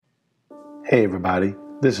Hey everybody,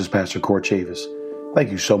 this is Pastor Cord Chavis. Thank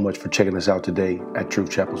you so much for checking us out today at Truth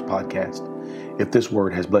Chapel's podcast. If this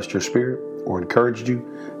word has blessed your spirit or encouraged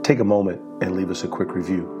you, take a moment and leave us a quick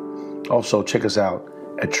review. Also, check us out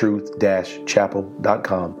at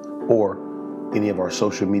truth-chapel.com or any of our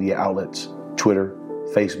social media outlets, Twitter,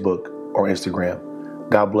 Facebook, or Instagram.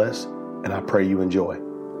 God bless, and I pray you enjoy.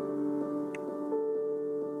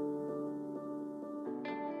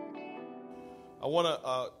 I want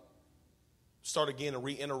to start again and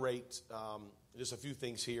reiterate just a few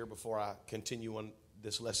things here before I continue on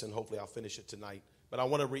this lesson. Hopefully I'll finish it tonight. But I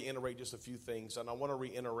want to reiterate just a few things, and I want to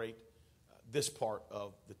reiterate this part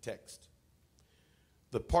of the text.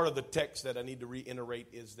 The part of the text that I need to reiterate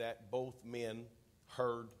is that both men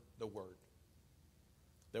heard the word.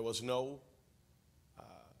 There was no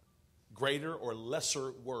greater or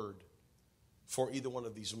lesser word for either one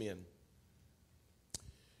of these men.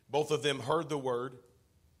 Both of them heard the word.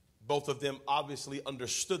 Both of them obviously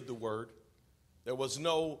understood the word. There was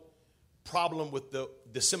no problem with the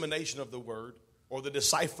dissemination of the word or the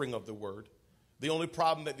deciphering of the word. The only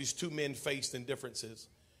problem that these two men faced in differences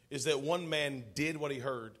is that one man did what he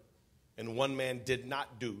heard and one man did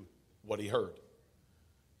not do what he heard.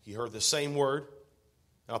 He heard the same word.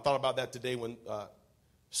 And I thought about that today when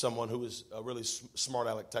someone who is a really smart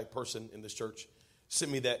aleck type person in this church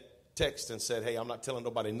sent me that text and said, hey, I'm not telling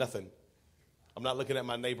nobody nothing. I'm not looking at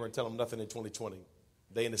my neighbor and telling them nothing in 2020.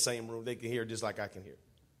 They in the same room. They can hear just like I can hear.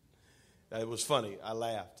 It was funny. I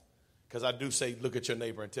laughed because I do say look at your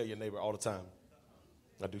neighbor and tell your neighbor all the time.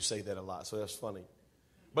 I do say that a lot, so that's funny.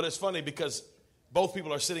 But it's funny because both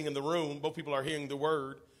people are sitting in the room. Both people are hearing the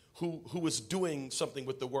word. Who is doing something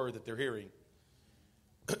with the word that they're hearing?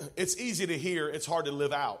 It's easy to hear. It's hard to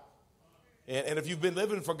live out. And if you've been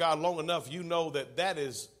living for God long enough, you know that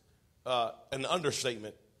is an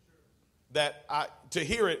understatement. That to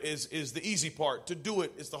hear it is the easy part. To do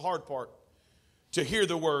it is the hard part. To hear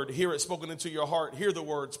the word, hear it spoken into your heart, hear the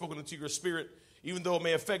word spoken into your spirit. Even though it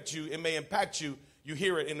may affect you, it may impact you, you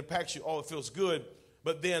hear it and it impacts you. Oh, it feels good.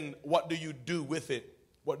 But then what do you do with it?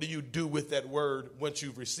 What do you do with that word once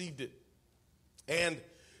you've received it? And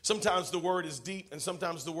sometimes the word is deep and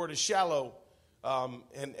sometimes the word is shallow.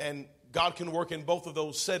 And God can work in both of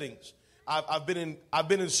those settings. I've been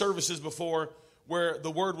in services before where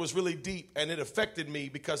the word was really deep and it affected me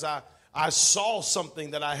because I saw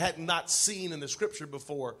something that I had not seen in the scripture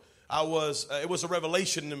before. It was a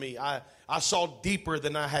revelation to me. I saw deeper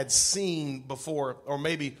than I had seen before, or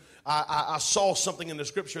maybe I saw something in the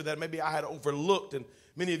scripture that maybe I had overlooked. And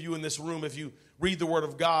many of you in this room, if you read the word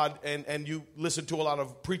of God and you listen to a lot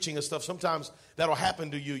of preaching and stuff, sometimes that'll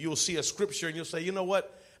happen to you. You'll see a scripture and you'll say, you know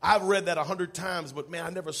what? I've read that 100 times, but man, I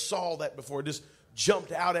never saw that before. It just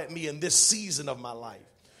jumped out at me in this season of my life.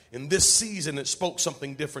 In this season, it spoke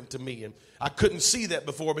something different to me. And I couldn't see that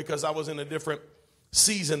before because I was in a different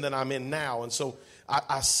season than I'm in now. And so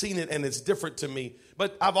I seen it and it's different to me.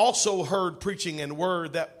 But I've also heard preaching and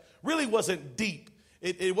word that really wasn't deep.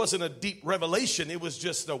 It wasn't a deep revelation. It was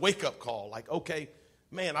just a wake-up call. Like, okay,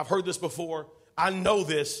 man, I've heard this before. I know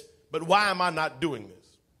this, but why am I not doing this?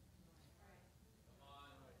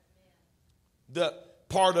 The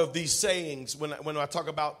part of these sayings, when I talk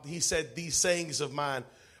about, he said, these sayings of mine,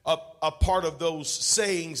 a part of those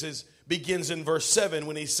sayings begins in verse 7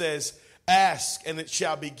 when he says, ask and it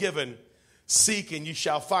shall be given, seek and you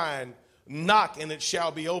shall find, knock and it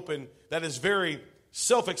shall be open. That is very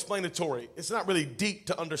self-explanatory. It's not really deep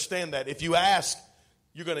to understand that. If you ask,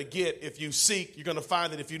 you're going to get. If you seek, you're going to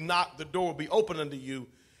find that. If you knock, the door will be open unto you.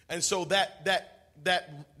 And so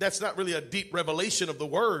that's not really a deep revelation of the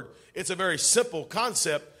word. It's a very simple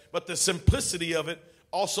concept, but the simplicity of it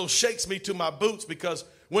also shakes me to my boots because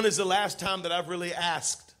when is the last time that I've really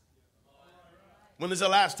asked? When is the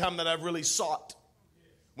last time that I've really sought?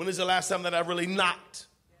 When is the last time that I've really knocked?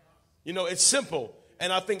 You know, it's simple.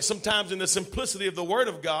 And I think sometimes in the simplicity of the word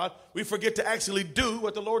of God, we forget to actually do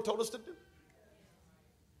what the Lord told us to do.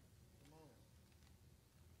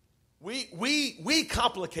 We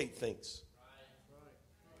complicate things.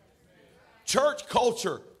 Church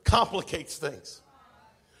culture complicates things.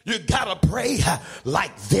 You gotta pray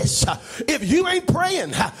like this. If you ain't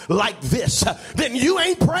praying like this, then you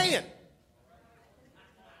ain't praying.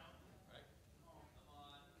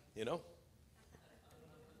 You know?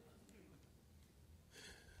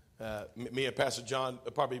 Me and Pastor John,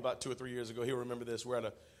 probably about 2 or 3 years ago, he'll remember this. We're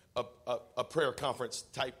at a prayer conference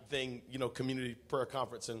type thing, you know, community prayer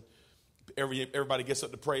conference, and everybody gets up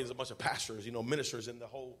to pray. There's a bunch of pastors, you know, ministers in the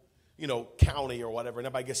whole, you know, county or whatever, and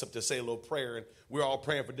everybody gets up to say a little prayer, and we're all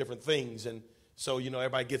praying for different things. And So,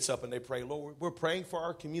 everybody gets up and they pray, Lord, we're praying for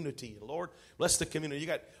our community. Lord, bless the community. You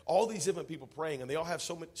got all these different people praying, and they all have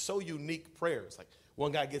so unique prayers. Like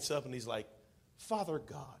one guy gets up and he's like, Father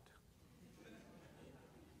God,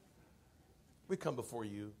 we come before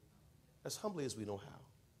you as humbly as we know how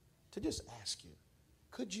to just ask you,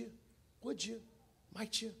 could you, would you,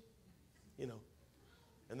 might you,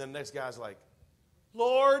 And then the next guy's like,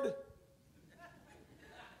 Lord,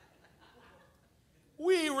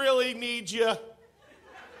 we really need you.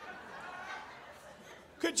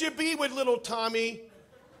 Could you be with little Tommy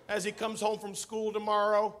as he comes home from school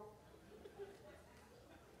tomorrow?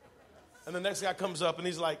 And the next guy comes up and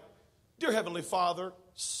he's like, Dear Heavenly Father,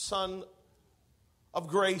 Son of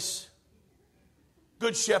grace,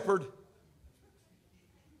 Good Shepherd.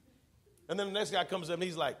 And then the next guy comes up and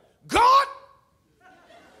he's like, God,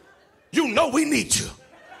 you know we need you.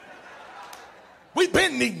 We've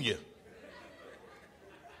been needing you.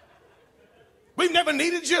 We've never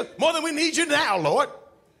needed you more than we need you now, Lord.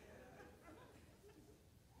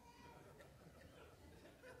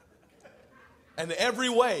 And every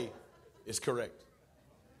way is correct.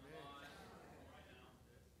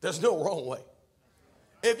 There's no wrong way.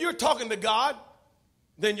 If you're talking to God,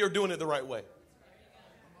 then you're doing it the right way.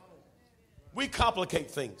 We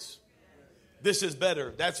complicate things. This is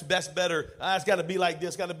better. That's better. It's got to be like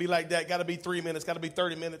this, got to be like that, got to be 3 minutes, got to be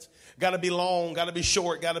 30 minutes, got to be long, got to be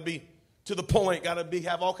short, got to be to the point, got to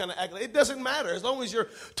have all kind of accolades. It doesn't matter. As long as you're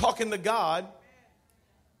talking to God,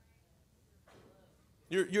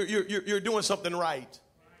 you're doing something right.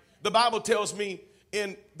 The Bible tells me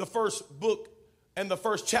in the first book and the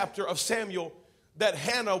first chapter of Samuel that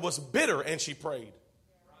Hannah was bitter and she prayed.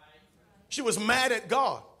 She was mad at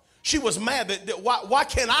God. She was mad that why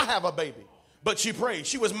can't I have a baby? But she prayed.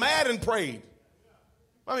 She was mad and prayed.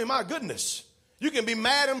 I mean, my goodness. You can be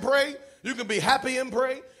mad and pray. You can be happy and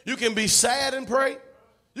pray. You can be sad and pray.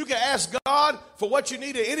 You can ask God for what you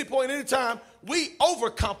need at any point, any time. We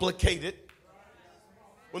overcomplicate it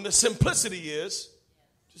when the simplicity is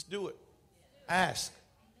just do it. Ask.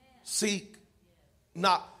 Seek.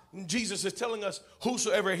 Knock. Jesus is telling us,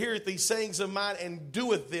 whosoever heareth these sayings of mine and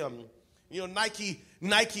doeth them.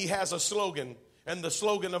 Nike has a slogan, and the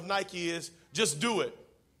slogan of Nike is just do it.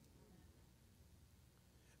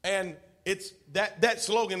 And it's that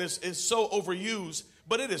slogan is so overused,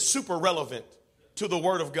 but it is super relevant to the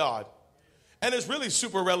Word of God. And it's really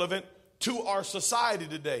super relevant to our society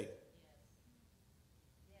today.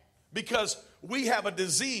 Because we have a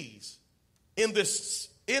disease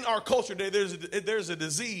in our culture today. There's a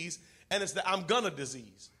disease, and it's the I'm gonna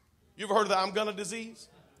disease. You ever heard of the I'm gonna disease?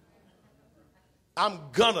 I'm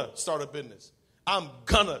gonna start a business. I'm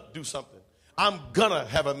gonna do something. I'm gonna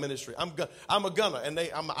have a ministry. I'm a gonna. And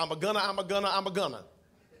I'm a gonna.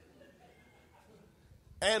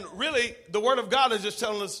 And really, the Word of God is just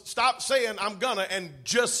telling us, stop saying I'm gonna and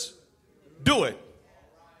just do it.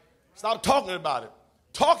 Stop talking about it.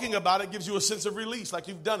 Talking about it gives you a sense of release, like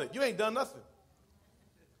you've done it. You ain't done nothing.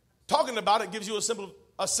 Talking about it gives you a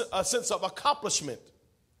sense of accomplishment.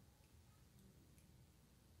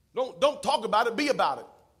 Don't talk about it, be about it.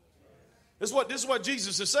 This is what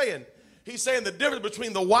Jesus is saying. He's saying the difference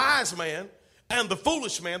between the wise man and the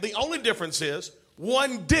foolish man, the only difference is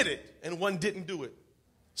one did it and one didn't do it.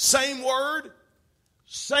 Same word,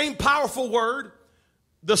 same powerful word,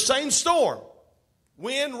 the same storm,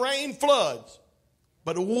 wind, rain, floods.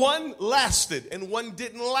 But one lasted and one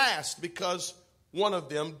didn't last because one of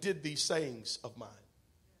them did these sayings of mine.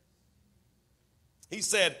 He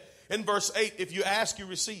said in verse 8, if you ask, you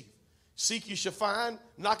receive. Seek, you shall find.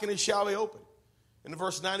 Knock, and it shall be open. In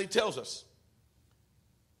verse 9, he tells us,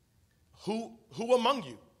 who among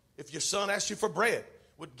you, if your son asks you for bread,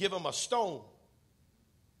 would give him a stone?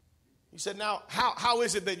 He said, now, how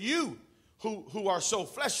is it that you, who are so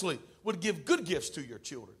fleshly, would give good gifts to your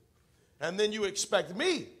children? And then you expect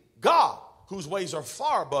me, God, whose ways are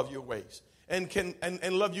far above your ways, and can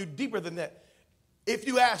and love you deeper than that. If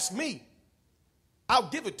you ask me, I'll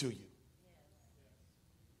give it to you.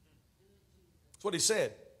 That's what he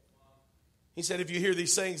said. He said, if you hear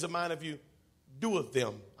these sayings of mine, if you doeth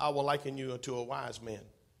them, I will liken you unto a wise man.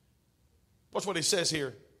 Watch what he says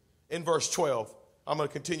here in verse 12. I'm going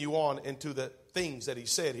to continue on into the things that he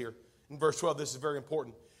said here. In verse 12, this is very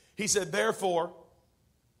important. He said, therefore,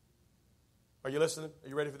 are you listening? Are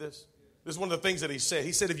you ready for this? This is one of the things that he said.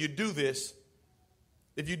 He said, if you do this,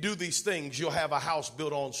 if you do these things, you'll have a house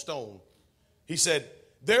built on stone. He said,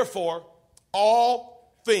 therefore,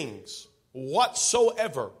 all things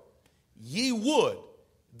whatsoever ye would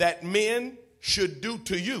that men should do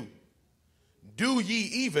to you, do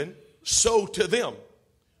ye even so to them.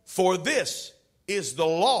 For this is the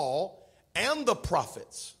law and the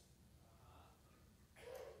prophets.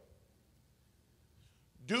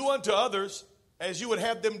 Do unto others as you would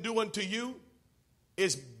have them do unto you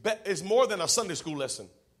is more than a Sunday school lesson.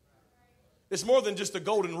 It's more than just a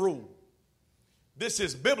golden rule. This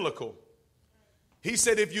is biblical. He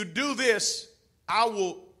said, if you do this,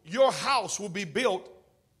 your house will be built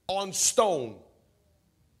on stone.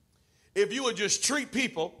 If you would just treat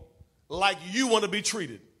people like you want to be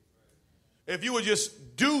treated. If you would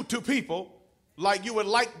just do to people like you would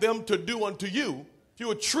like them to do unto you. If you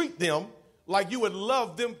would treat them like you would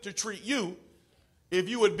love them to treat you. If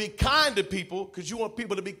you would be kind to people because you want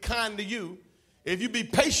people to be kind to you. If you be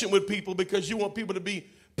patient with people because you want people to be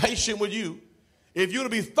patient with you. If you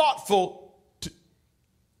want to be thoughtful,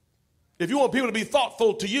 if you want people to be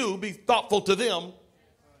thoughtful to you, be thoughtful to them.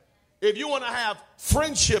 If you want to have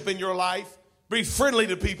friendship in your life, be friendly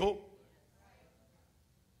to people.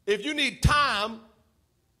 If you need time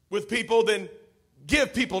with people, then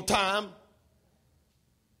give people time.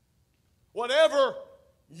 Whatever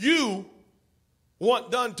you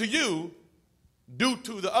want done to you, do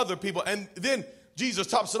to the other people. And then Jesus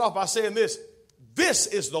tops it off by saying this: this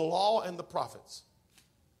is the law and the prophets.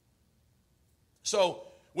 So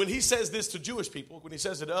when he says this to Jewish people, when he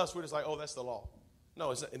says it to us, we're just like, oh, that's the law.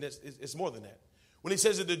 No, it's more than that. When he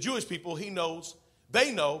says it to Jewish people,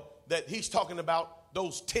 they know that he's talking about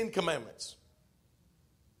those 10 commandments.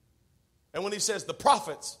 And when he says the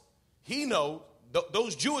prophets, he knows,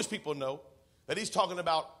 those Jewish people know that he's talking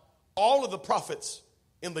about all of the prophets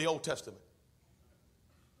in the Old Testament.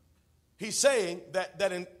 He's saying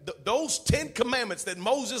that in those 10 commandments that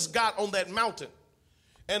Moses got on that mountain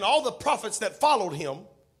and all the prophets that followed him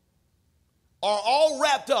are all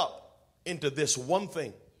wrapped up into this one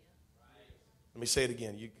thing. Let me say it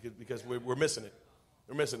again because we're missing it.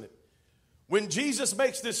 We're missing it. When Jesus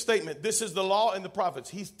makes this statement, this is the law and the prophets,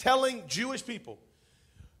 he's telling Jewish people,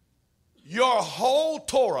 your whole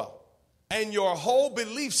Torah and your whole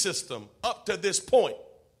belief system up to this point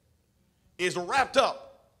is wrapped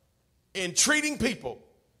up in treating people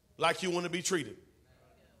like you want to be treated.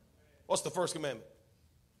 What's the first commandment?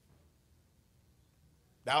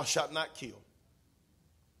 Thou shalt not kill.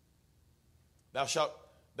 Thou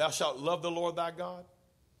shalt love the Lord thy God.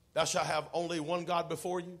 Thou shalt have only one God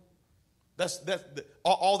before you.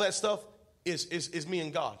 All that stuff is me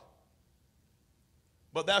and God.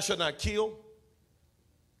 But thou shalt not kill.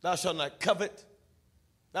 Thou shalt not covet.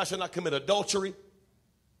 Thou shalt not commit adultery.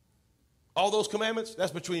 All those commandments,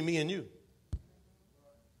 that's between me and you.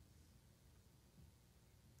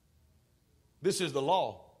 This is the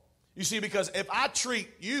law. You see, because if I treat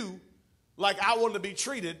you like I want to be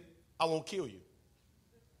treated, I won't kill you.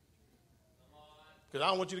 Because I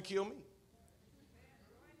don't want you to kill me.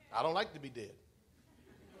 I don't like to be dead.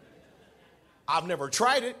 I've never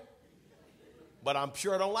tried it, but I'm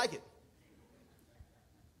sure I don't like it.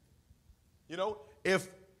 You know, if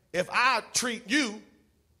I treat you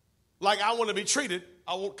like I want to be treated,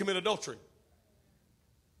 I won't commit adultery.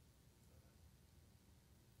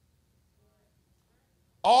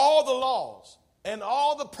 All the laws and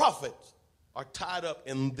all the prophets are tied up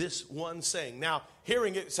in this one saying. Now,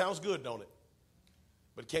 hearing it sounds good, don't it?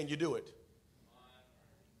 But can you do it?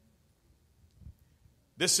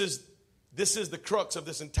 This is the crux of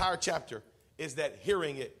this entire chapter, is that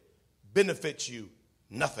hearing it benefits you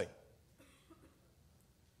nothing.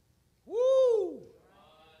 Woo!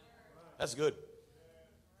 That's good.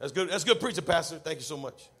 That's good. That's good preaching, Pastor. Thank you so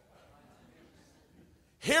much.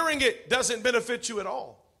 Hearing it doesn't benefit you at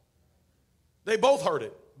all. They both heard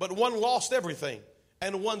it, but one lost everything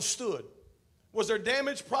and one stood. Was there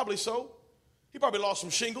damage? Probably so. He probably lost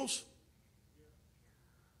some shingles.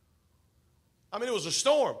 I mean, it was a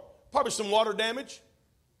storm. Probably some water damage.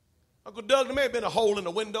 Uncle Doug, there may have been a hole in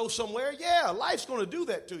the window somewhere. Yeah, life's going to do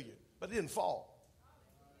that to you, but it didn't fall.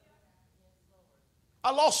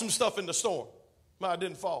 I lost some stuff in the storm, but I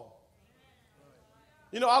didn't fall.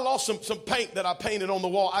 You know, I lost some paint that I painted on the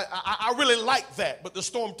wall. I really liked that, but the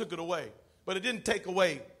storm took it away. But it didn't take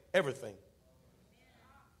away everything.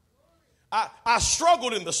 I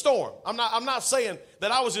struggled in the storm. I'm not saying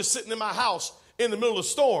that I was just sitting in my house in the middle of the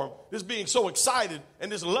storm, just being so excited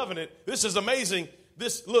and just loving it. This is amazing.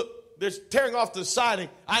 Look, they're tearing off the siding.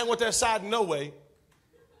 I ain't want that siding no way.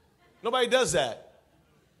 Nobody does that.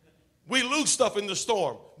 We lose stuff in the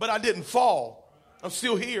storm, but I didn't fall. I'm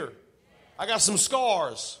still here. I got some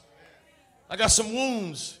scars. I got some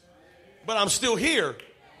wounds, but I'm still here.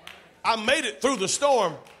 I made it through the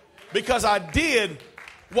storm because I did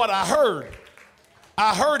what I heard.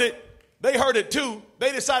 I heard it. They heard it too.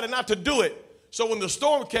 They decided not to do it. So when the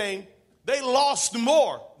storm came, they lost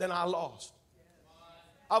more than I lost.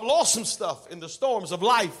 I've lost some stuff in the storms of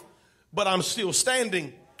life, but I'm still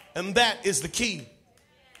standing. And that is the key.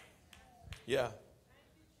 Yeah.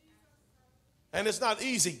 And it's not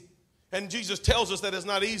easy. And Jesus tells us that it's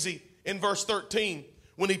not easy in verse 13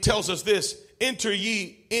 when he tells us this: enter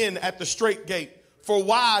ye in at the straight gate, for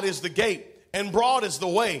wide is the gate and broad is the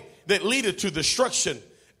way that leadeth to destruction,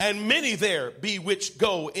 and many there be which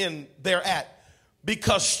go in thereat.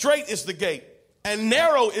 Because straight is the gate and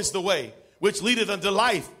narrow is the way which leadeth unto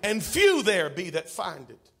life, and few there be that find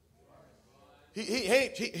it.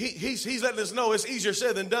 He's letting us know it's easier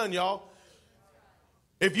said than done, y'all.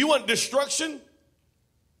 If you want destruction,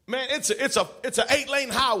 man, it's an 8-lane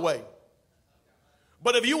highway.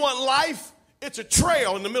 But if you want life, it's a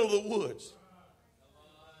trail in the middle of the woods.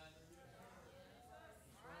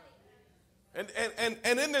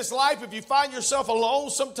 And in this life, if you find yourself alone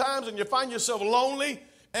sometimes, and you find yourself lonely,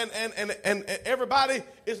 and everybody,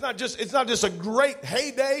 it's not just a great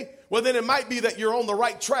heyday, well, then it might be that you're on the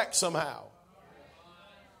right track somehow.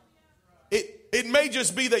 It may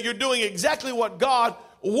just be that you're doing exactly what God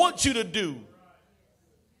wants you to do.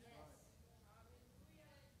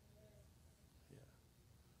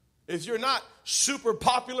 If you're not super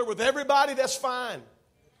popular with everybody, that's fine.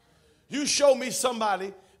 You show me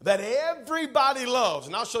somebody that everybody loves,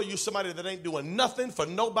 and I'll show you somebody that ain't doing nothing for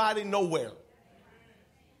nobody nowhere.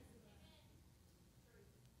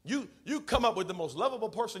 You come up with the most lovable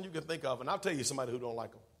person you can think of, and I'll tell you somebody who don't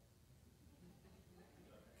like them.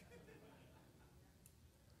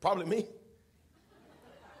 Probably me.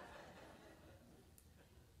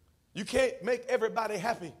 You can't make everybody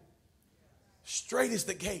happy. Straight is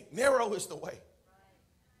the gate, narrow is the way.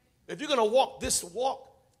 If you're going to walk this walk,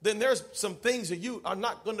 then there's some things that you are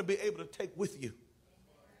not going to be able to take with you.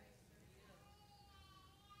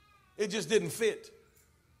 It just didn't fit.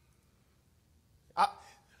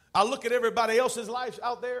 I look at everybody else's lives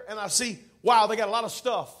out there and I see, wow, they got a lot of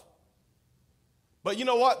stuff. But you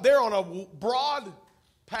know what? They're on a broad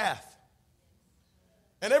path.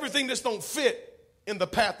 And everything just don't fit in the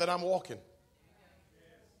path that I'm walking.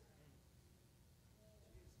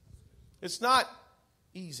 It's not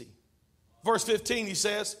easy. Verse 15, he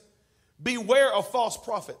says, beware of false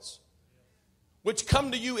prophets, which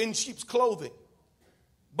come to you in sheep's clothing,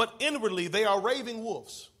 but inwardly they are raving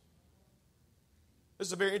wolves. This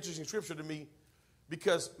is a very interesting scripture to me,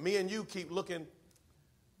 because me and you keep looking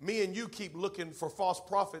for false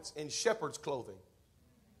prophets in shepherd's clothing.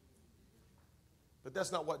 But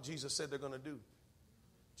that's not what Jesus said they're going to do.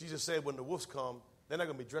 Jesus said when the wolves come, they're not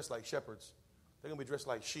going to be dressed like shepherds. They're going to be dressed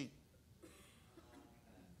like sheep.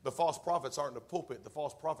 The false prophets aren't in the pulpit. The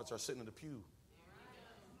false prophets are sitting in the pew.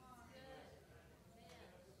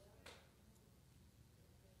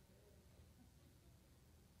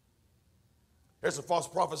 There's some false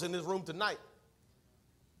prophets in this room tonight.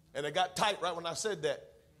 And they got tight right when I said that.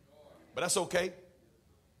 But that's okay.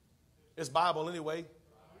 It's Bible anyway.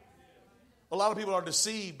 A lot of people are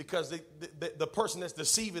deceived because the person that's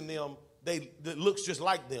deceiving them, that looks just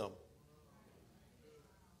like them.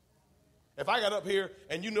 If I got up here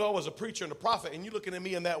and you knew I was a preacher and a prophet and you looking at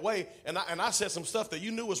me in that way and I said some stuff that you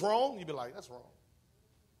knew was wrong, you'd be like, that's wrong.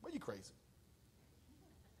 Well, you crazy.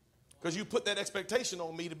 Because you put that expectation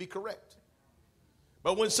on me to be correct.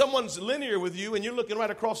 But when someone's linear with you and you're looking right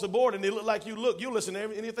across the board and they look like you listen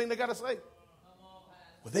to anything they got to say.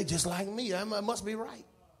 Well, they just like me. I must be right.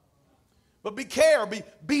 But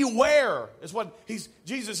beware is what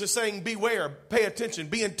Jesus is saying. Beware, pay attention,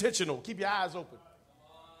 be intentional, keep your eyes open.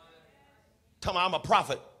 Tell me, I'm a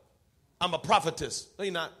prophet. I'm a prophetess. No,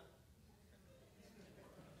 you're not.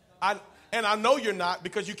 And I know you're not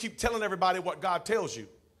because you keep telling everybody what God tells you.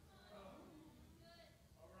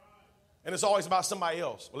 And it's always about somebody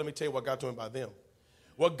else. Well, let me tell you what God told me about them.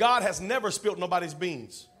 Well, God has never spilled nobody's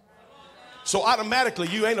beans. So automatically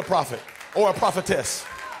you ain't a prophet or a prophetess.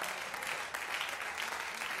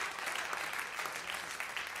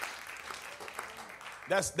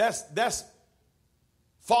 That's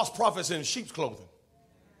false prophets in sheep's clothing.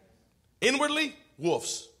 Inwardly,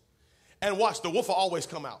 wolves. And watch, the wolf will always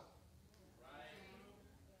come out.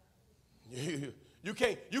 You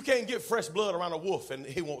can't get fresh blood around a wolf and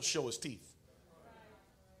he won't show his teeth.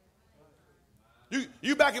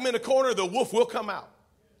 You back him in the corner, the wolf will come out.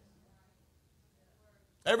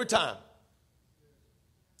 Every time.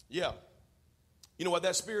 Yeah. You know what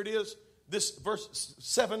that spirit is? This verse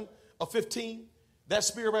 7 of 15, that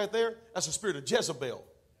spirit right there, that's the spirit of Jezebel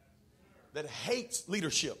that hates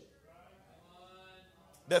leadership.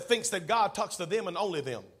 That thinks that God talks to them and only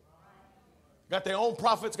them. Got their own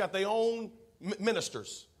prophets, got their own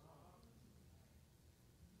ministers.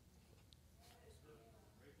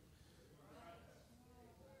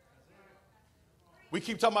 We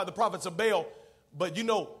keep talking about the prophets of Baal, but you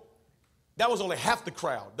know, that was only half the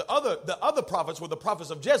crowd. The other prophets were the prophets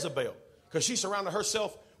of Jezebel, because she surrounded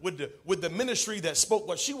herself with the ministry that spoke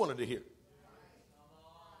what she wanted to hear.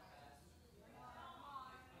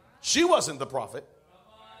 She wasn't the prophet.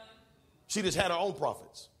 She just had her own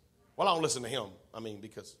prophets. Well, I don't listen to him. I mean,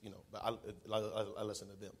 because, you know, I listen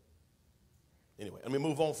to them. Anyway, let me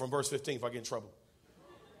move on from verse 15 if I get in trouble.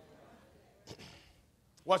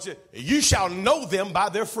 Watch it. You shall know them by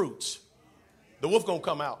their fruits. The wolf gonna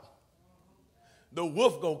come out. The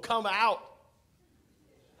wolf gonna come out.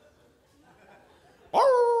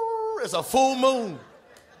 It's a full moon.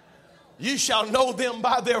 You shall know them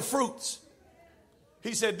by their fruits.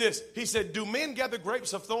 He said this. He said, do men gather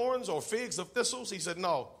grapes of thorns or figs of thistles? He said,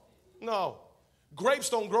 no. Grapes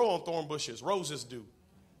don't grow on thorn bushes. Roses do.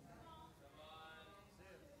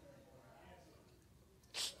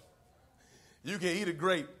 You can eat a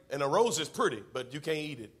grape, and a rose is pretty, but you can't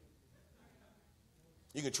eat it.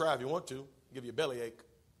 You can try if you want to. Give you a bellyache.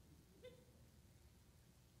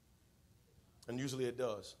 And usually it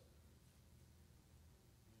does.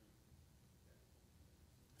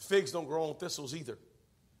 Figs don't grow on thistles either.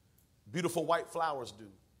 Beautiful white flowers do.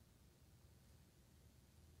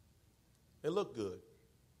 They look good,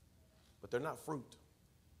 but they're not fruit.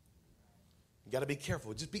 You got to be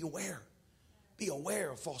careful. Just be aware. Be aware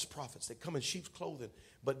of false prophets. They come in sheep's clothing,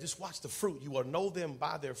 but just watch the fruit. You will know them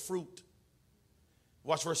by their fruit.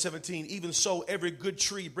 Watch verse 17. Even so, every good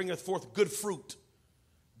tree bringeth forth good fruit.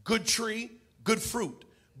 Good tree, good fruit.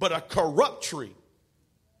 But a corrupt tree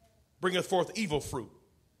bringeth forth evil fruit.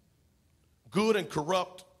 Good and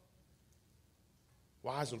corrupt,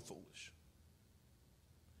 wise and foolish.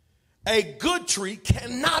 A good tree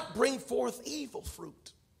cannot bring forth evil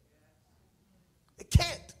fruit. It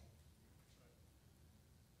can't.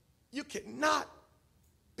 You cannot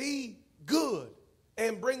be good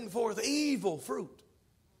and bring forth evil fruit.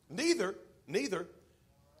 Neither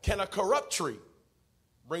can a corrupt tree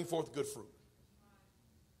bring forth good fruit.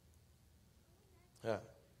 Yeah.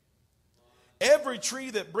 Every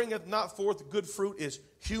tree that bringeth not forth good fruit is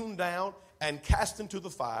hewn down and cast into the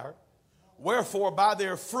fire. Wherefore by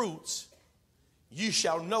their fruits ye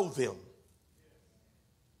shall know them.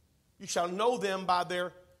 You shall know them by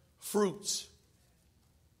their fruits.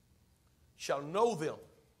 Shall know them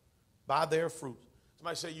by their fruits.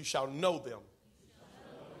 Somebody say, you shall know them.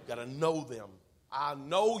 You got to know them. I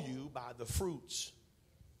know you by the fruits.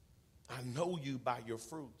 I know you by your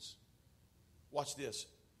fruits. Watch this.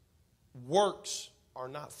 Works are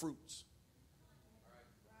not fruits.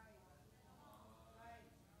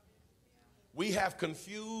 We have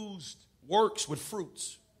confused works with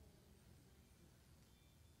fruits.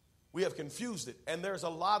 We have confused it. And there's a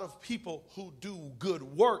lot of people who do good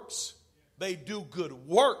works. They do good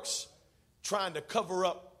works trying to cover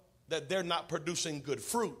up that they're not producing good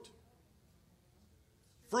fruit.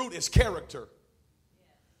 Fruit is character.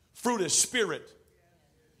 Fruit is spirit.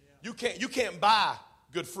 You can't buy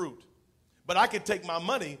good fruit. But I can take my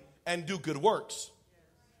money and do good works.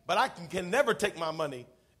 But I can never take my money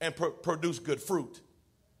and produce good fruit.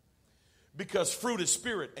 Because fruit is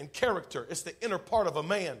spirit and character. It's the inner part of a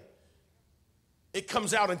man. It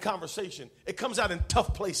comes out in conversation. It comes out in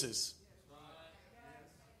tough places.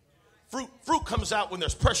 Fruit comes out when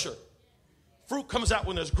there's pressure. Fruit comes out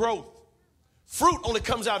when there's growth. Fruit only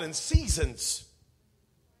comes out in seasons.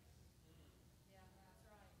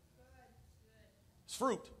 It's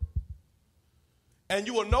fruit. And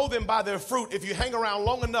you will know them by their fruit if you hang around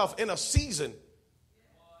long enough in a season.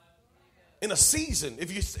 In a season.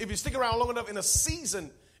 If you stick around long enough in a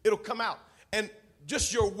season, it'll come out. And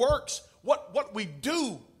just your works, what we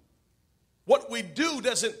do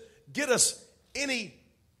doesn't get us any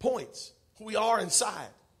points. Who we are inside.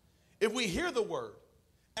 If we hear the word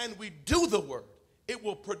and we do the word, it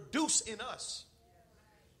will produce in us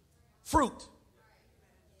fruit.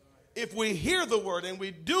 If we hear the word and we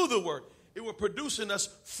do the word, it will produce in us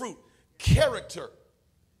fruit, character,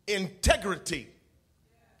 integrity,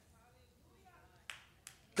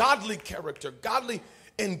 godly character, godly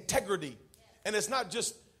integrity. And it's not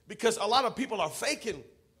just because a lot of people are faking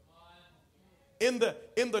in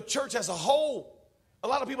the church as a whole. A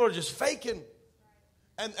lot of people are just faking,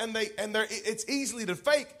 and it's easily to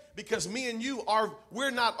fake because me and you we're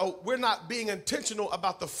not being intentional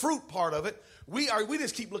about the fruit part of it. We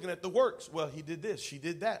just keep looking at the works. Well, he did this, she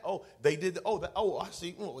did that. Oh, they did. I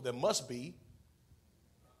see. Oh, there must be.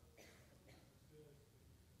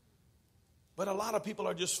 But a lot of people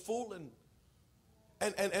are just fooling.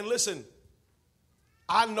 And listen,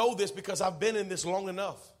 I know this because I've been in this long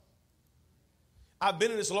enough. I've been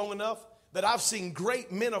in this long enough that I've seen great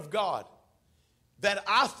men of God that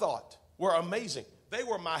I thought were amazing. They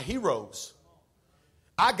were my heroes.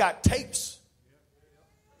 I got tapes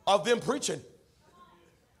of them preaching.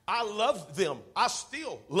 I loved them. I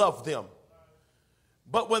still love them.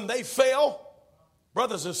 But when they fell,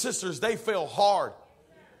 brothers and sisters, they fell hard.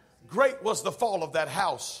 Great was the fall of that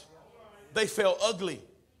house. They fell ugly.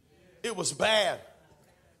 It was bad.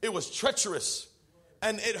 It was treacherous.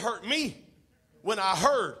 And it hurt me when I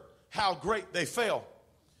heard how great they fell,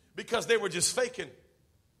 because they were just faking.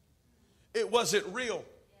 It wasn't real.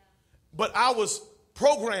 But I was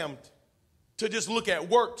programmed to just look at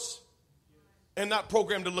works and not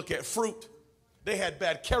programmed to look at fruit. They had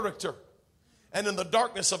bad character. And in the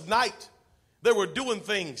darkness of night, they were doing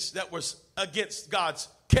things that was against God's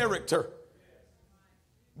character.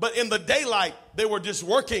 But in the daylight, they were just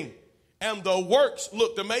working, and the works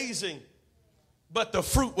looked amazing, but the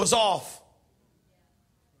fruit was off.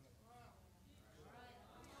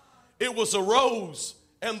 It was a rose,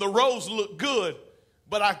 and the rose looked good,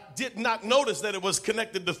 but I did not notice that it was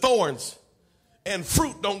connected to thorns, and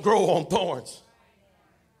fruit don't grow on thorns.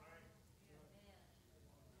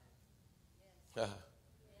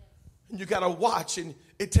 And you got to watch, and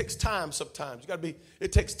it takes time sometimes.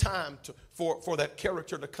 It takes time for that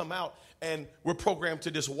character to come out, and we're programmed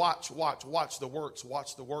to just watch the works.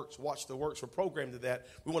 We're programmed to that.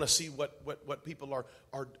 We want to see what people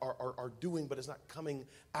are doing, but it's not coming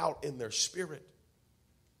out in their spirit.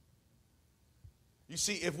 You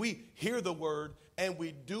see, if we hear the word and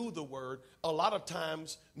we do the word, a lot of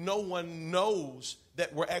times no one knows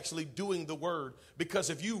that we're actually doing the word. Because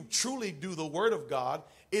if you truly do the word of God,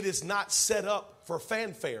 it is not set up for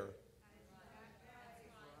fanfare.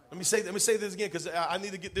 Let me say this again, because I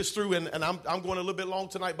need to get this through, and I'm going a little bit long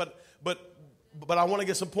tonight, but I want to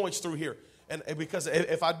get some points through here. And because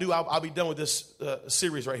if I do, I'll be done with this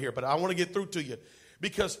series right here. But I want to get through to you,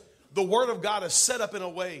 because the word of God is set up in a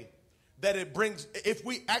way that it brings, if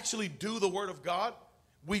we actually do the word of God,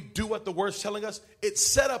 we do what the word's telling us, it's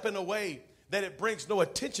set up in a way that it brings no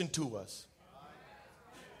attention to us.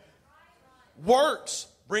 Works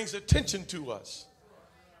brings attention to us.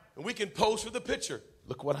 And we can pose for the picture.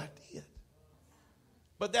 Look what I did.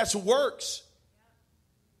 But that's works.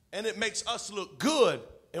 And it makes us look good.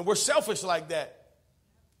 And we're selfish like that.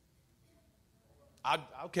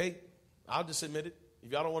 Okay, I'll just admit it.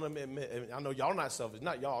 If y'all don't want to admit it, I know y'all not selfish.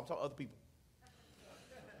 Not y'all, I'm talking other people.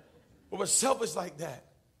 But we're selfish like that.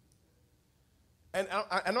 And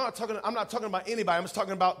I'm not talking about anybody. I'm just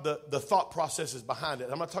talking about the thought processes behind it.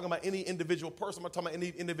 I'm not talking about any individual person. I'm not talking about any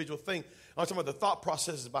individual thing. I'm talking about the thought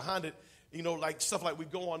processes behind it. You know, like stuff like we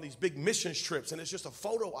go on these big missions trips, and it's just a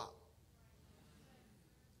photo op.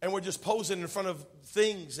 And we're just posing in front of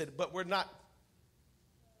things, but we're not.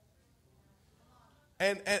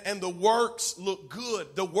 And the works look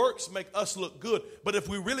good. The works make us look good. But if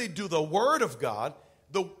we really do the word of God,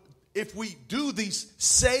 if we do these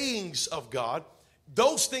sayings of God,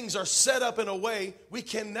 those things are set up in a way we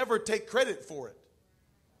can never take credit for it.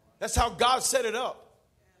 That's how God set it up.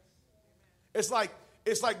 It's like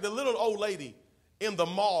the little old lady in the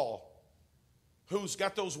mall who's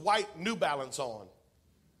got those white New Balance on.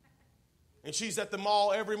 And she's at the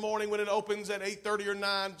mall every morning when it opens at 8:30 or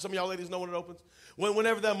 9. Some of y'all ladies know when it opens.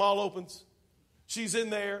 Whenever that mall opens, she's in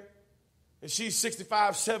there, and she's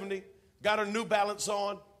 65, 70, got her New Balance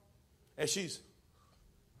on, and she's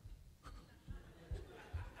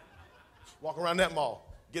walking around that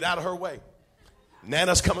mall. Get out of her way.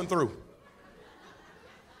 Nana's coming through.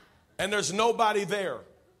 And there's nobody there.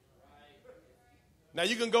 Now,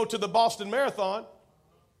 you can go to the Boston Marathon,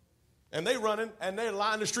 and they running, and they're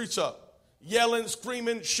lining the streets up, yelling,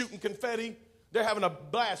 screaming, shooting confetti. They're having a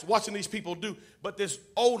blast watching these people do. But this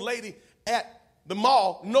old lady at the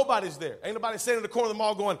mall, nobody's there. Ain't nobody standing in the corner of the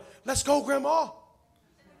mall going, "Let's go, Grandma.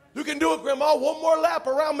 You can do it, Grandma. One more lap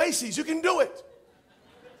around Macy's. You can do it."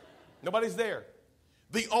 Nobody's there.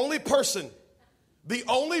 The only person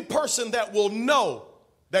that will know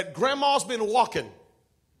that Grandma's been walking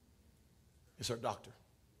is her doctor.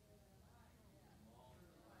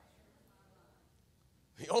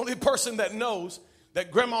 The only person that knows that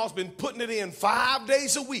Grandma's been putting it in 5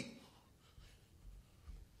 days a week.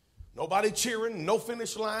 Nobody cheering, no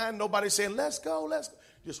finish line, nobody saying, "Let's go, let's go."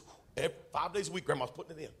 Just 5 days a week, Grandma's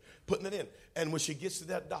putting it in. And when she gets to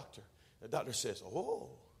that doctor, the doctor says, "Oh,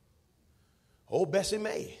 Bessie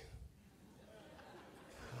Mae."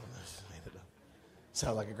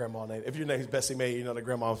 Sounds like a grandma name. If your name's Bessie Mae, you know the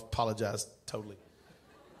grandma apologized totally.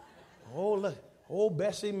 "Oh, look. Oh,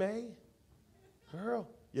 Bessie Mae. Girl,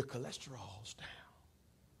 your cholesterol's down.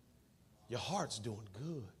 Your heart's doing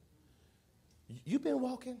good. You been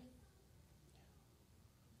walking?"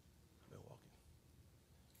 "I've been walking."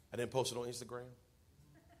 I didn't post it on Instagram.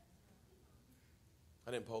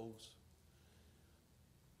 I didn't pose.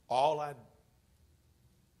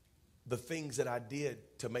 The things that I did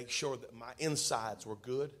to make sure that my insides were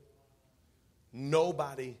good,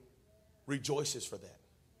 nobody rejoices for that.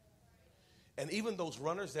 And even those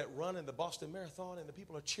runners that run in the Boston Marathon and the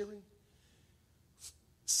people are cheering,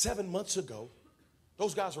 7 months ago,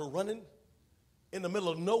 those guys were running in the middle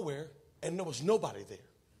of nowhere and there was nobody there.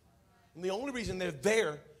 And the only reason they're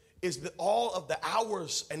there is that all of the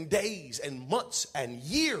hours and days and months and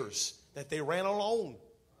years that they ran alone.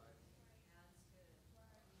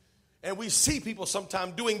 And we see people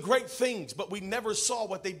sometimes doing great things, but we never saw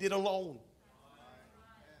what they did alone.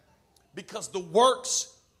 Because the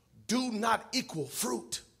works do not equal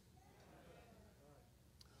fruit.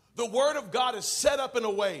 The word of God is set up in a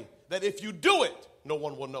way that if you do it, no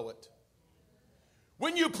one will know it.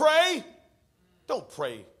 When you pray, don't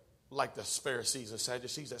pray like the Pharisees and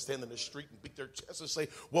Sadducees that stand in the street and beat their chests and say,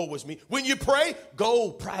 woe is me. When you pray, go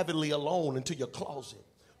privately alone into your closet.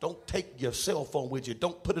 Don't take your cell phone with you.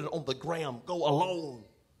 Don't put it on the gram. Go alone.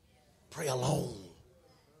 Pray alone.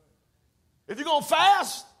 If you're going to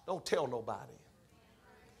fast, don't tell nobody.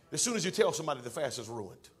 As soon as you tell somebody, the fast is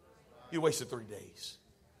ruined. You wasted 3 days.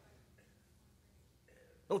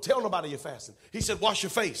 Don't tell nobody you're fasting. He said, wash your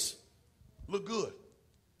face. Look good.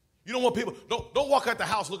 You don't want people, don't walk out the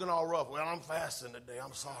house looking all rough. Well, I'm fasting today.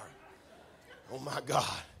 I'm sorry. Oh, my God.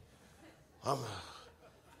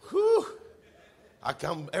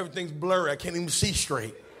 Everything's blurry. I can't even see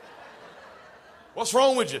straight. What's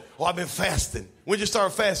wrong with you? Oh, I've been fasting. When did you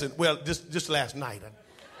start fasting? Well, just last night.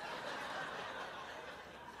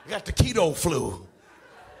 I got the keto flu.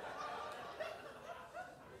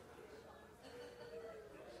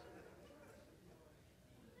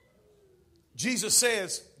 Jesus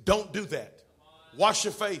says, don't do that. Wash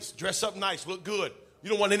your face. Dress up nice. Look good. You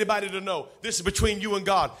don't want anybody to know. This is between you and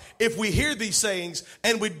God. If we hear these sayings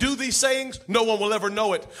and we do these sayings, no one will ever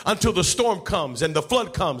know it until the storm comes and the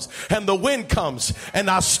flood comes and the wind comes and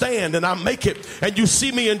I stand and I make it and you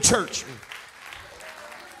see me in church.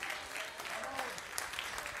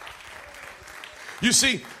 You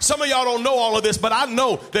see, some of y'all don't know all of this, but I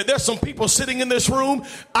know that there's some people sitting in this room.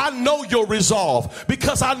 I know your resolve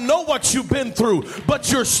because I know what you've been through,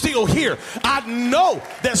 but you're still here. I know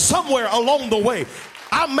that somewhere along the way,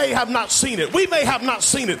 I may have not seen it. We may have not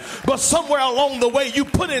seen it, but somewhere along the way, you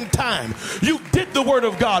put in time. You did the word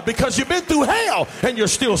of God because you've been through hell and you're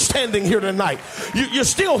still standing here tonight. You're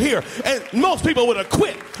still here. And most people would have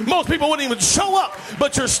quit. Most people wouldn't even show up,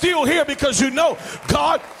 but you're still here because you know,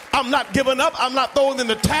 God, I'm not giving up. I'm not throwing in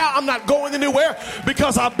the towel. I'm not going anywhere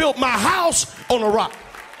because I built my house on a rock.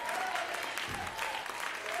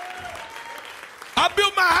 I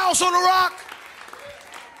built my house on a rock.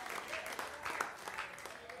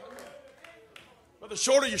 Brother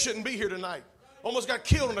Shorter, you shouldn't be here tonight. Almost got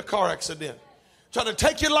killed in a car accident. Trying to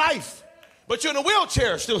take your life. But you're in a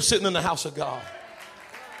wheelchair still sitting in the house of God.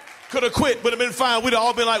 Could have quit, but have been fine. We'd have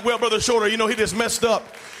all been like, well, Brother Shorter, he just messed up.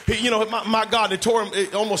 My God, it tore him.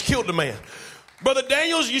 It almost killed the man. Brother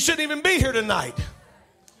Daniels, you shouldn't even be here tonight.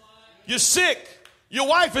 You're sick. Your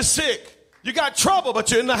wife is sick. You got trouble, but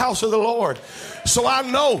you're in the house of the Lord. So I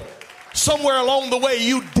know somewhere along the way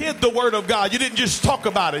you did the word of God. You didn't just talk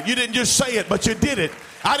about it. You didn't just say it, but you did it.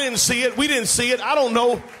 I didn't see it. We didn't see it. I don't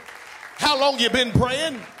know how long you've been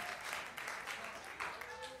praying.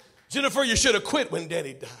 Jennifer, you should have quit when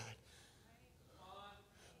Daddy died.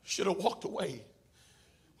 Should have walked away.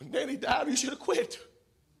 When Daddy died, you should have quit.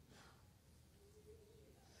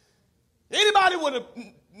 Nobody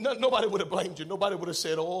would have blamed you. Nobody would have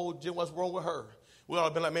said, oh, Jim, what's wrong with her? We all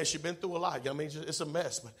have been like, man, she's been through a lot. I mean, it's a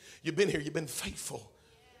mess, but you've been here. You've been faithful.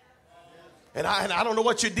 And I don't know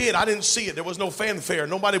what you did. I didn't see it. There was no fanfare.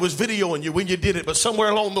 Nobody was videoing you when you did it. But somewhere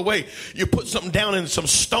along the way, you put something down in some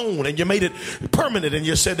stone and you made it permanent. And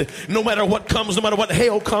you said, no matter what comes, no matter what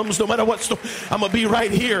hell comes, no matter what, I'm going to be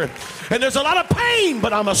right here. And there's a lot of pain,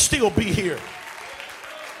 but I'm going to still be here.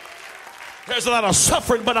 There's a lot of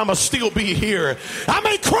suffering, but I'm going to still be here. I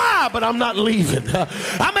may cry, but I'm not leaving.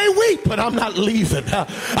 I may weep, but I'm not leaving.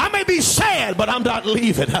 I may be sad, but I'm not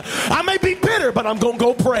leaving. I may be bitter, but I'm going to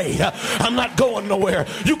go pray. I'm not going nowhere.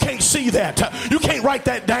 You can't see that. You can't write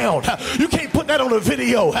that down. You can't put that on a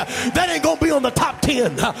video. That ain't going to be on the top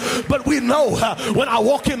 10. But we know when I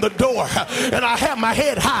walk in the door and I have my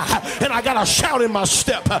head high and I got a shout in my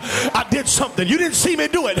step, I did something. You didn't see me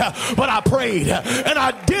do it, but I prayed and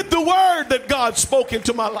I did the word that God spoke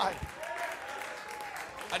into my life.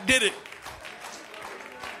 I did it.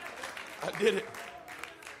 I did it.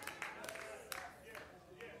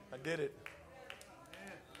 I did it.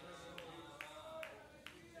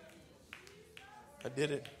 I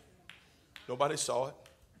did it. Nobody saw it.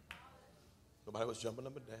 Nobody was jumping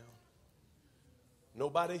up and down.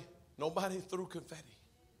 Nobody threw confetti.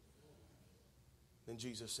 Then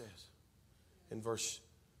Jesus says in verse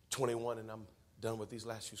 21, and I'm done with these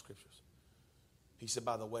last few scriptures. He said,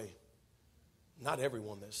 by the way, not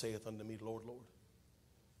everyone that saith unto me, Lord, Lord,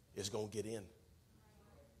 is going to get in.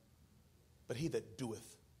 But he that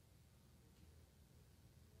doeth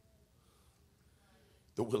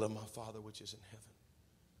the will of my Father which is in heaven.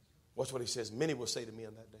 Watch what he says. Many will say to me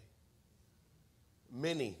on that day.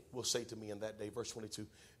 Many will say to me in that day. Verse 22.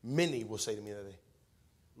 Many will say to me in that day,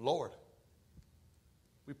 Lord,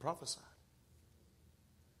 we prophesied.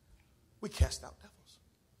 We cast out devils.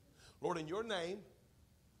 Lord, in your name,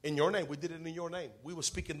 we did it in your name. We will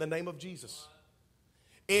speak in the name of Jesus.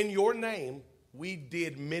 In your name, we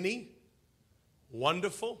did many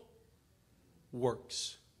wonderful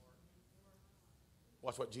works.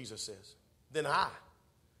 Watch what Jesus says. Then I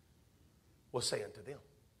will say unto them,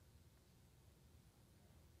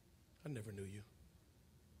 I never knew you.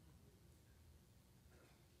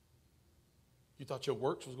 You thought your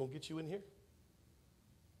works was going to get you in here?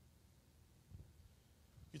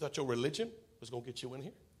 You thought your religion was going to get you in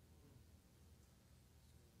here?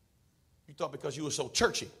 You thought because you were so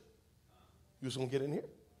churchy, you was going to get in here?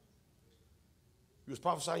 You was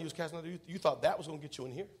prophesying, you was casting out, you thought that was going to get you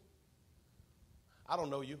in here? I don't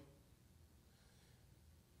know you.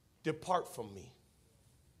 Depart from me,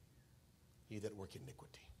 ye that work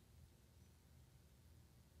iniquity.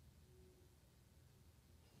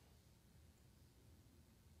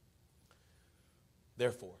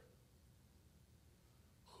 Therefore,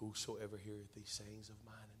 whosoever heareth these sayings of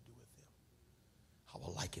mine and doeth them, I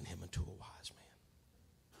will liken him unto a wise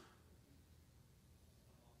man.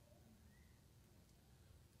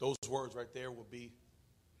 Those words right there will be,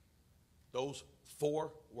 those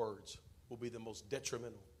 4 words will be the most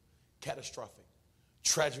detrimental, catastrophic,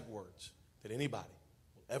 tragic words that anybody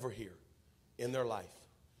will ever hear in their life.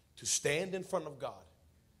 To stand in front of God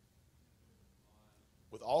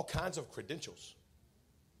with all kinds of credentials.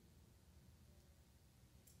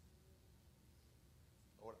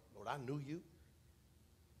 Lord, I knew you.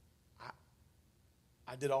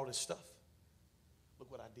 I did all this stuff.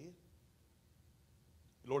 Look what I did.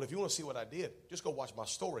 Lord, if you want to see what I did, just go watch my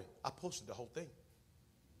story. I posted the whole thing.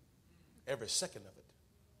 Every second of it.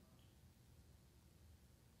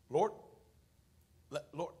 Lord,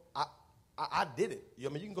 I did it. I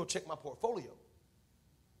mean, you can go check my portfolio.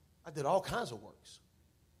 I did all kinds of works.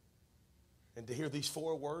 And to hear these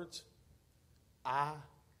 4 words, I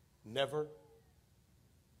never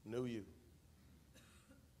knew you.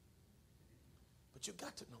 But you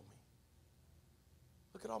got to know me.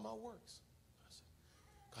 Look at all my works.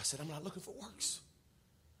 God said, I'm not looking for works.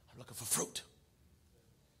 I'm looking for fruit.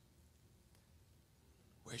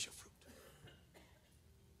 Where's your fruit?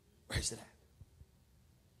 Where's it at?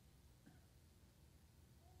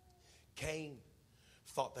 Cain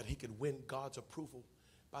thought that he could win God's approval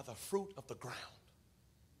by the fruit of the ground.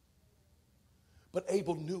 But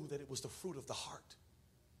Abel knew that it was the fruit of the heart.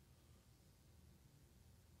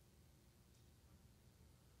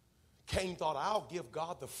 Cain thought, I'll give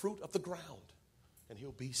God the fruit of the ground and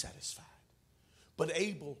he'll be satisfied. But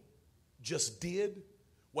Abel just did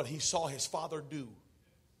what he saw his father do.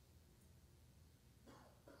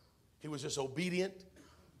 He was just obedient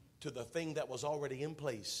to the thing that was already in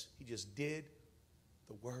place. He just did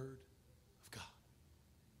the word of God.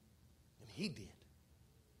 And he did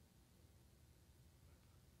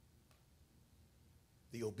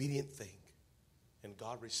the obedient thing. And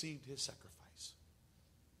God received his sacrifice.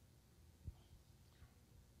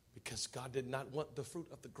 Because God did not want the fruit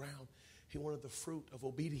of the ground. He wanted the fruit of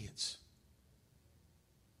obedience.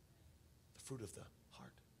 The fruit of the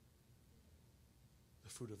heart. The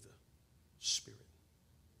fruit of the Spirit.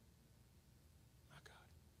 My God.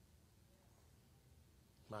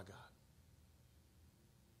 My God.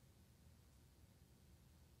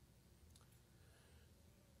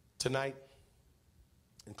 Tonight,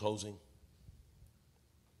 in closing,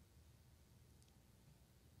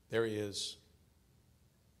 there is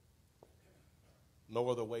no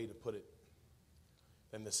other way to put it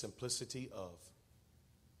than the simplicity of,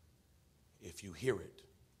 if you hear it,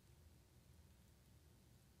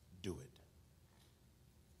 do it.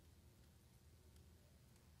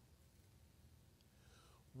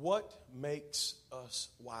 What makes us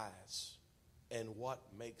wise and what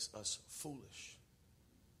makes us foolish?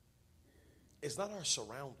 It's not our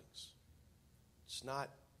surroundings. It's not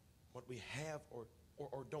what we have or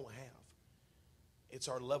don't have. It's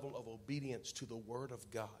our level of obedience to the Word of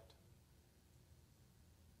God.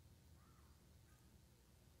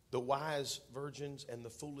 The wise virgins and the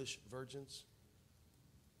foolish virgins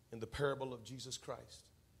in the parable of Jesus Christ,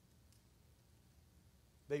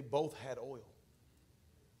 they both had oil.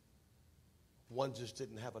 One just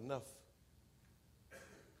didn't have enough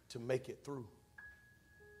to make it through.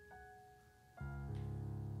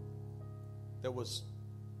 It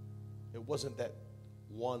wasn't that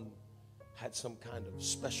one had some kind of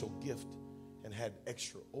special gift and had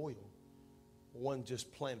extra oil. One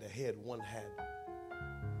just planned ahead. One had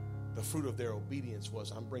the fruit of their obedience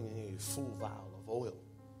was, I'm bringing a full vial of oil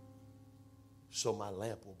so my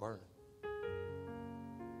lamp will burn.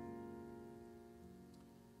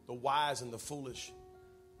 The wise and the foolish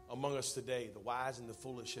among us today, the wise and the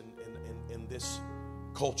foolish in this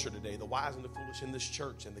culture today, the wise and the foolish in this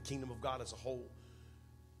church and the kingdom of God as a whole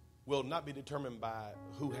will not be determined by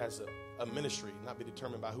who has a ministry, not be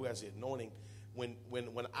determined by who has the anointing. When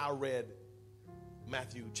I read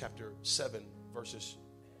Matthew chapter 7, verses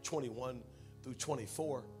 21 through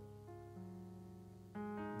 24,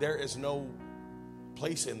 there is no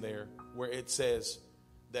place in there where it says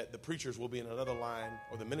that the preachers will be in another line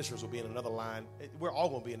or the ministers will be in another line. We're all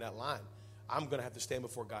going to be in that line. I'm going to have to stand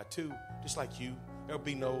before God too, just like you. There'll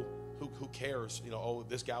be no who cares, oh,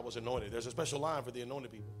 this guy was anointed. There's a special line for the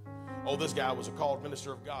anointed people. Oh, this guy was a called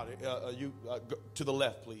minister of God. You go to the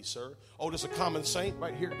left, please, sir. Oh, there's a common saint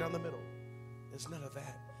right here down the middle. There's none of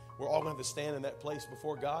that. We're all going to have to stand in that place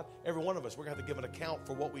before God. Every one of us, we're going to have to give an account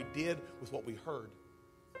for what we did with what we heard.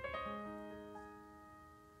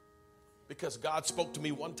 Because God spoke to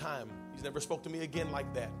me one time. He's never spoke to me again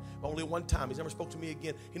like that. Only one time. He's never spoke to me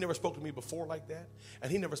again. He never spoke to me before like that. And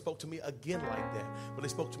he never spoke to me again like that. But he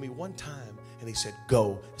spoke to me one time and he said,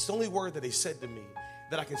 go. It's the only word that he said to me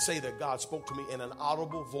that I can say that God spoke to me in an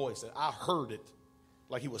audible voice, that I heard it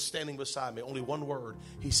like he was standing beside me. Only one word.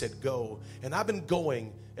 He said, go. And I've been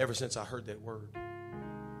going ever since I heard that word.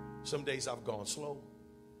 Some days I've gone slow.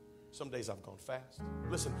 Some days I've gone fast.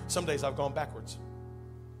 Listen, some days I've gone backwards.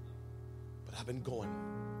 But I've been going.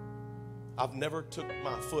 I've never took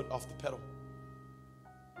my foot off the pedal.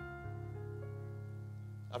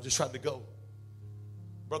 I've just tried to go.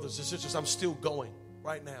 Brothers and sisters, I'm still going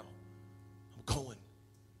right now. I'm going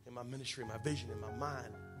in my ministry, my vision, in my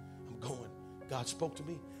mind. I'm going. God spoke to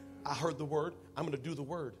me. I heard the word. I'm going to do the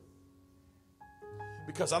word.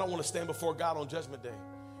 Because I don't want to stand before God on Judgment Day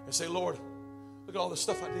and say, Lord, look at all the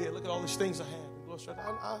stuff I did. Look at all these things I had.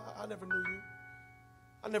 I never knew you.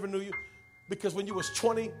 I never knew you. Because when you was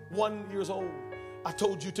 21 years old, I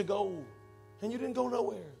told you to go, and you didn't go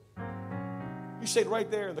nowhere. You stayed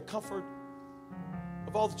right there in the comfort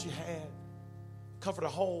of all that you had, the comfort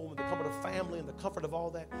of home, the comfort of family, and the comfort of all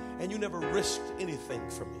that, and you never risked anything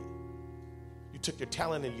for me. You took your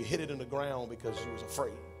talent and you hid it in the ground because you was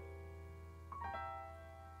afraid.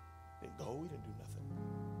 You didn't go, you didn't do nothing.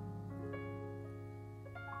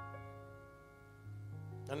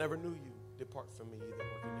 I never knew you. Depart from me, you that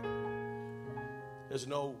work iniquity. There's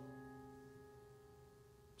no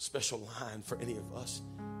special line for any of us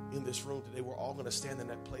in this room today. We're all going to stand in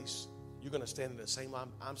that place. You're going to stand in the same line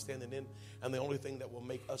I'm standing in. And the only thing that will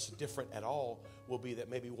make us different at all will be that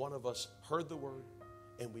maybe one of us heard the word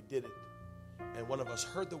and we did it. And one of us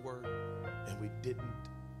heard the word and we didn't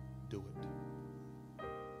do it.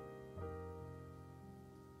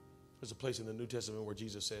 There's a place in the New Testament where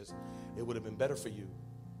Jesus says, it would have been better for you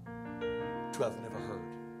to have never heard.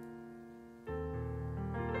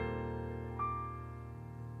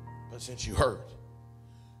 But since you heard,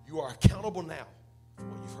 you are accountable now for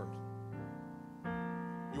what you've heard.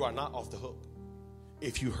 You are not off the hook.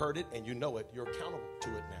 If you heard it and you know it, you're accountable to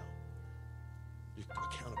it now. You're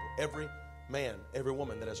accountable. Every man, every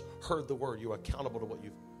woman that has heard the word, you're accountable to what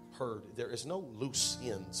you've heard. There is no loose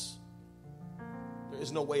ends. There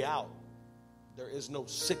is no way out. There is no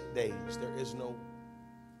sick days. There is no,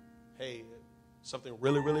 hey, something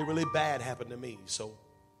really, really, really bad happened to me. So,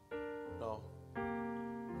 no.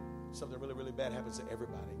 Something really, really bad happens to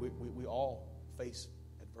everybody. We all face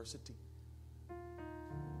adversity.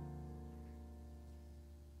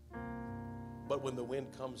 But when the wind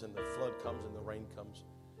comes and the flood comes and the rain comes,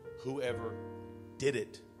 whoever did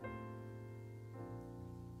it,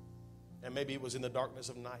 and maybe it was in the darkness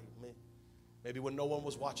of night, maybe when no one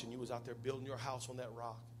was watching, you was out there building your house on that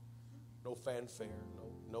rock. No fanfare,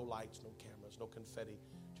 no lights, no cameras, no confetti,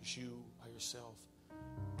 just you by yourself,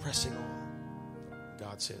 pressing on.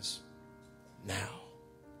 God says, now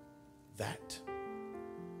that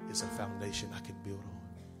is a foundation I can build on.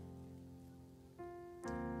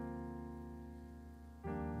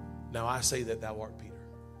 Now I say that thou art Peter,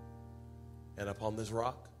 and upon this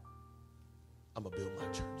rock, I'm going to build my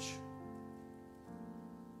church.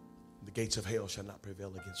 The the gates of hell shall not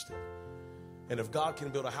prevail against it. And if God can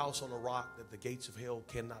build a house on a rock that the gates of hell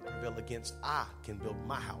cannot prevail against, I can build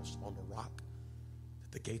my house on a rock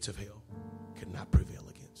that the gates of hell cannot prevail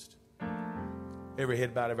against. Every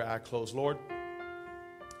head bowed, every eye closed. Lord,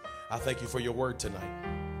 I thank you for your word tonight.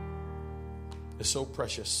 It's so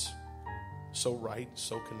precious, so right,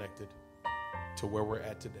 so connected to where we're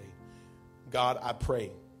at today. God, I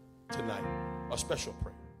pray tonight a special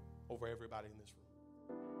prayer over everybody in this room.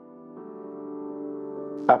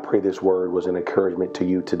 I pray this word was an encouragement to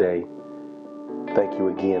you today. Thank you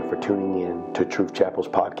again for tuning in to Truth Chapel's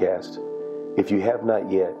podcast. If you have not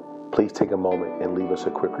yet, please take a moment and leave us a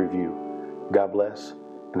quick review. God bless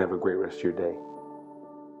and have a great rest of your day.